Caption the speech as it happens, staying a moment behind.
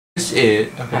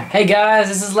This is... Okay. Hey guys,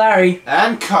 this is Larry.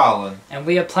 And Carlin. And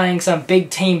we are playing some big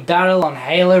team battle on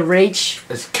Halo Reach.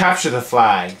 Let's capture the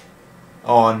flag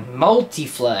on...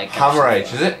 Multi-flag.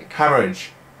 Hammerage, is it?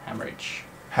 Hammerage.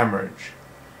 Hammerage.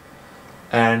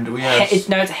 And we have...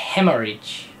 No, it's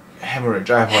hemorrhage. Hemorrhage,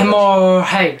 I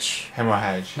apologize. Hemorrhage.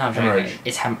 Hemorrhage. No, I'm hemorrhage.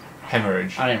 It's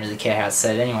Hemorrhage. I don't really care how it's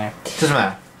said anyway. Doesn't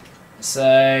matter. So,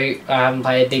 I haven't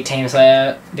played Big Team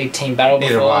Slayer, Big Team Battle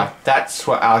Neither before. have I. That's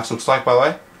what Alex looks like, by the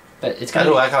way. But it's gonna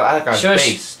be... That guy's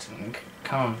beast.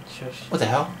 Come on, shush. What the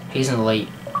hell? He's an elite.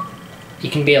 You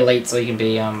can be elite, so you can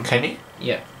be, Can you?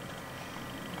 Yeah.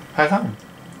 How come?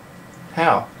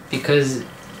 How? Because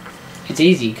it's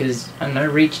easy, because, I don't know,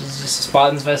 Reach is just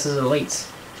Spartans versus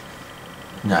elites.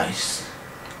 Nice.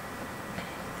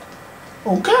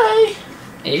 Okay.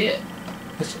 Yeah.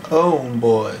 Let's own,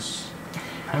 boys.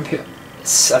 I think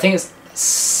it's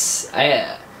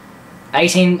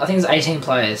 18. I think it's 18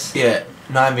 players. Yeah,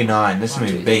 9v9. This is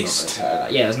gonna be beast.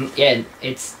 Yeah,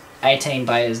 it's 18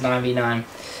 players, 9v9.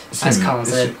 As Carlin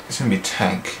said. It's gonna be a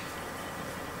tank.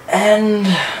 And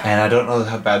I don't know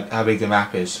how big the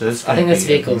map is. So this I think it's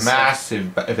vehicles.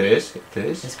 Massive. If it is,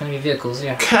 it's gonna be vehicles.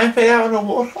 Yeah. Can I pay out on a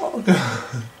warthog?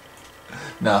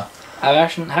 No. I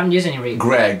haven't used any vehicles.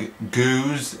 Greg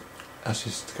Goose. That's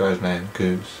just the guy's name.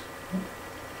 Goose.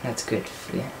 That's good.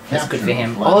 Yeah, that's good for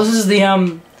him. Oh, this is the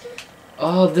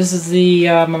Oh, this is the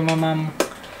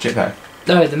Jetpack.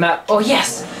 No, the map. Oh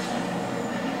yes.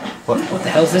 What? What the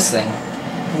hell's this thing?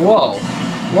 Whoa!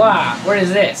 Wow! What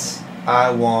is this? I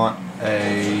want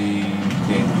a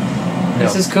thing. No.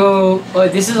 This is cool. Oh,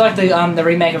 this is like the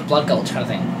remake of Blood Gulch kind of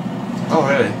thing. Oh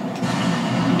really?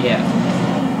 Yeah.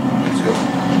 Let's go.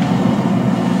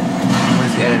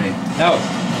 Where's the enemy? No.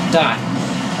 Die.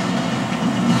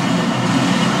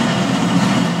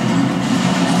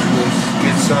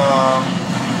 Get some.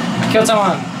 I killed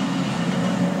someone.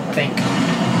 I think.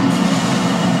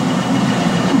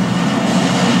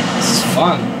 This is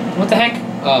fun. What the heck?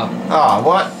 Oh. Ah,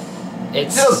 what?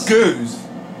 It's just goose.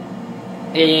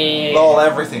 Yeah. Lol,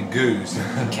 everything goose.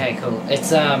 Okay, cool.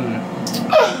 It's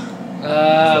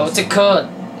what's it called?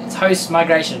 It's host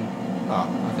migration. Oh,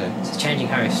 okay. It's changing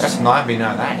host. That's 9v9.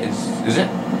 That is it?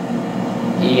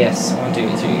 Yes. 1, 2,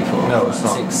 3, 4. No, it's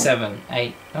not. 6, 7,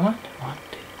 8. No, what? 1,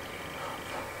 2,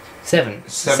 7.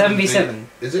 7v7.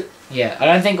 Is it? Yeah. I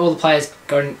don't think all the players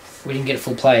go. We didn't get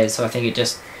full players, so I think it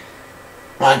just.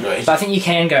 Migrate. But I think you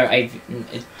can go 8.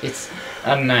 It's.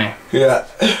 I don't know. Yeah.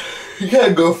 You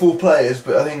can't go full players,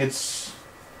 but I think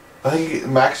the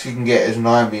max you can get is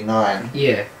 9v9.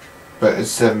 Yeah. But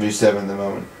it's 7v7 at the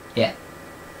moment. Yeah.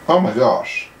 Oh my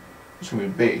gosh. It's gonna be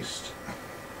a beast.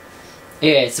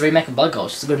 Yeah, it's the remake of Blood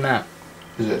Gulch. It's a good map.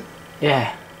 Is it?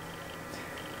 Yeah.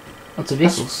 Lots of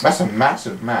vehicles. That's a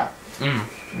massive map.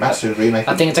 Massive remake.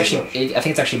 I think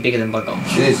it's actually bigger than Blood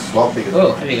Gulch. It is a lot bigger.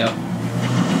 Oh, here we go.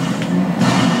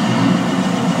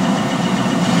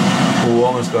 Oh,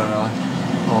 almost going on.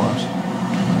 Almost.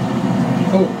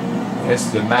 Oh. It's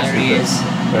the massive. There he is.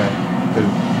 Where? Who?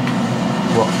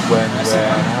 What? When?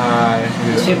 Where? Hi.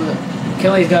 These people,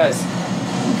 kill these guys.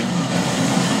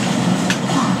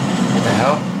 What the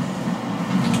hell?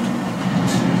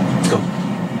 Let's go.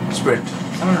 Sprint.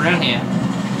 Someone around here.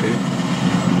 Who?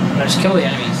 No, just kill the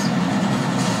enemies.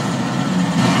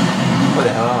 Where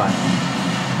the hell am I?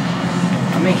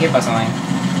 I'm being hit by something.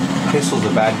 Pistols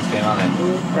are bad in this game, aren't they?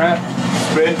 Right.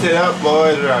 Sprint it up,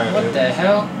 boys. Right. What the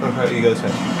hell? Okay, you go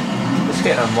first. Let's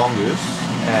get a mongoose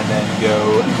and then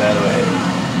go that way.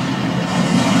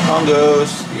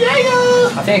 Mongoose.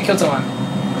 Yeah. I think I killed someone.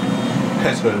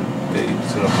 That's what the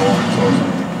sort of horns or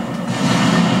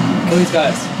something. Kill these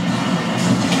guys.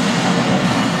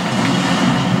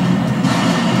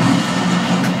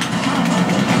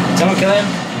 Someone kill him?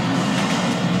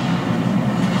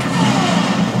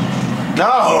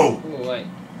 No! Ooh, wait.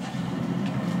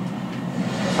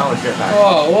 Oh shit, back.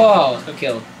 Whoa, got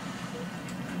killed.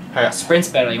 Hey, Sprint's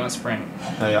better, you want sprint.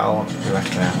 no, yeah, I want to go back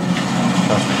now.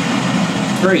 Trust me.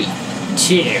 3,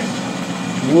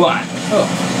 2, 1. Oh.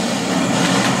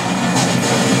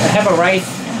 I have a wraith.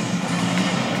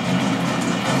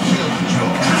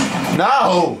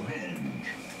 No!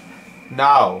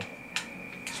 No!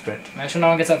 Sprint. Make sure no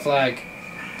one gets that flag.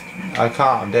 I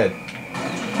can't, I'm dead.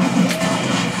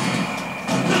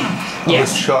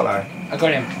 Yes. Oh, shot, Larry. I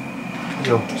got him.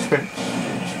 Go, sprint.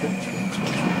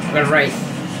 I got a wraith.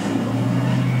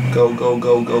 Go, go,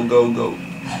 go, go, go, go.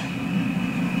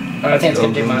 I don't think it's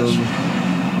gonna do much.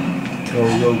 Go,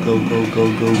 go, go, go, go, go,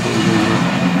 go, go, go.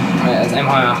 Alright, I'm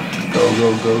higher. Go, go,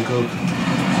 go, go.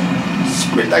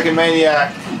 Sprint like a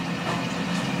maniac.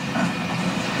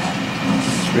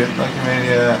 Sprint like a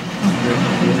maniac. Sprint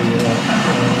like a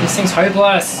maniac. This thing's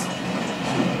hopeless.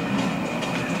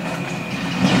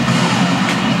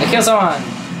 I kill someone.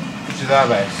 Which is our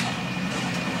base?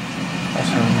 That's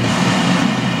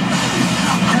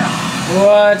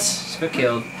What? Just got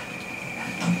killed.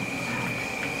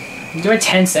 You do it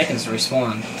 10 seconds to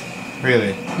respawn.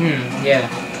 really? Yeah.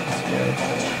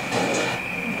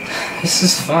 This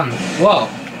is fun. Whoa.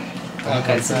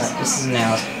 Okay, this is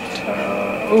now.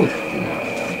 Ooh.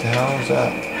 What the hell is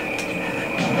that?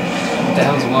 What the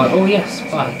hell's what? Oh yes,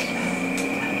 spike.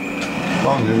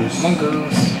 Mongoose.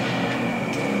 Mongoose.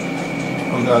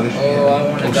 Oh god, this Oh, I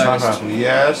want to sniper ghost. rifle.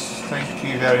 Yes, thank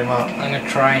you very much. I'm gonna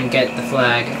try and get the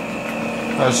flag.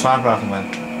 Oh, sniper rifle, man.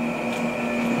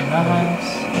 Nice.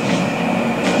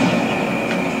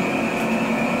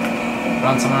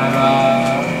 Run someone over.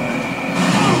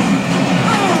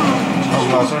 Oh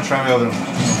god, someone trying me over the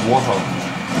warthog.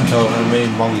 No, I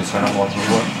mean mongoose, so not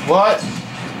warthog. What?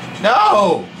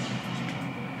 No!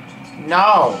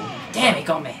 No! Damn, he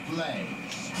got me.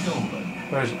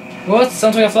 Where is it? What?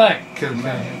 Someone took a flag. Kill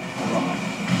him.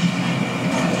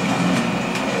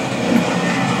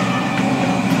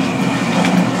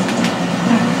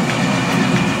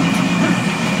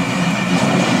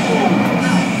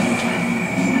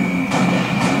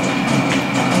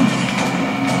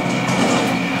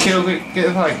 Kill, get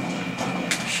the flag.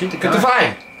 Shoot the guy. Get the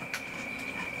flag!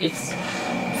 It's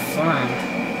fine.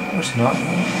 No, it's not.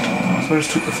 Someone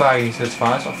just took the flag, he said it's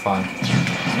fine, it's not fine.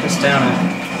 Just down it.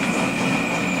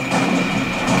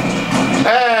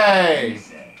 Hey!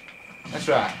 That's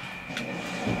right.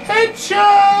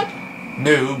 Headshot!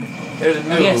 Noob. There's a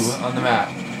noob yes. on the map.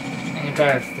 I'm gonna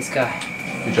drive this guy.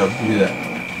 Good job, you do that.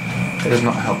 It does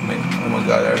not help me. Oh my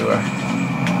god, everywhere.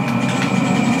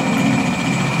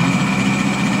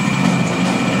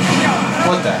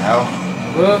 What the hell?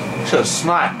 Whoop. Should have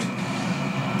sniped.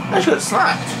 I should have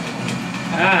sniped.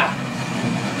 Ah.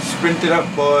 Sprint it up,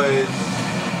 boys.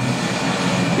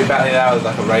 Your battle that was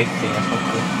like a race thing or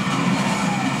something.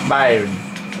 Byron.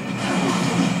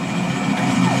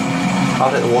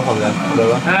 I'll take the warthog then.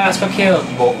 Whatever. Ah, it's got killed.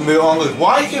 Move on, Luke.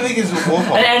 Why do you think it's a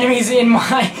warthog? An enemy's in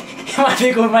my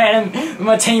vehicle with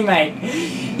my teammate.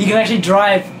 You can actually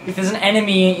drive. If there's an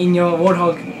enemy in your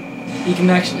warthog, you can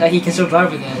actually he can still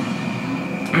drive with it.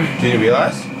 Did you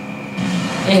realise?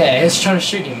 Yeah, he was trying to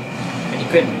shoot him, but he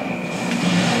couldn't.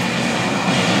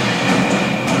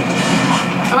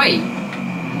 Oh wait,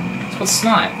 it's got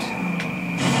sniped.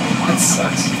 That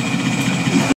sucks.